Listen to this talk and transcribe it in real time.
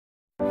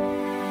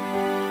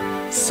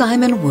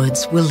Simon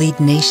Woods will lead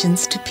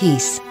nations to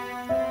peace.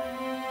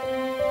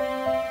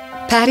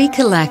 Patty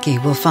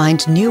Kalaki will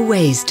find new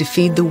ways to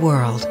feed the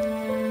world.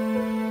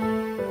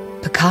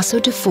 Picasso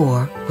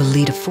Dufour will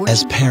lead a fortune.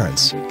 As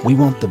parents, we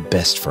want the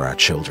best for our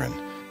children,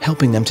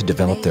 helping them to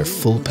develop their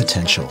full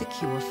potential.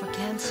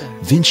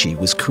 VINCI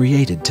was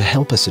created to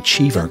help us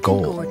achieve our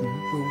goal.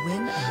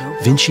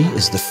 VINCI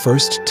is the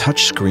first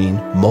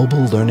touchscreen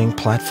mobile learning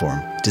platform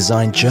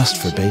designed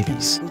just for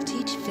babies.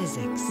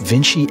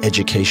 VINCI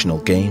educational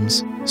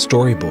games,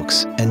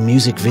 storybooks, and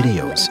music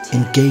videos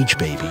engage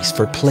babies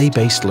for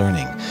play-based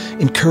learning,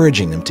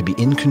 encouraging them to be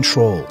in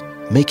control,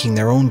 making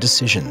their own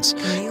decisions,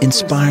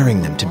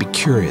 inspiring them to be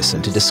curious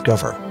and to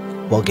discover,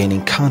 while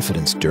gaining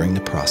confidence during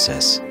the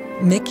process.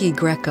 Mickey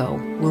Greco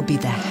will be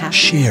the happy.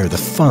 Share the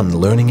fun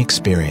learning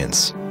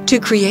experience. To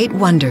create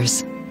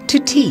wonders, to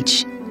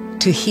teach,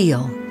 to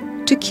heal,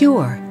 to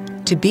cure,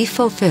 to be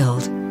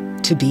fulfilled,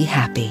 to be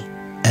happy.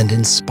 And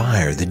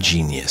inspire the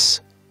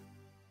genius.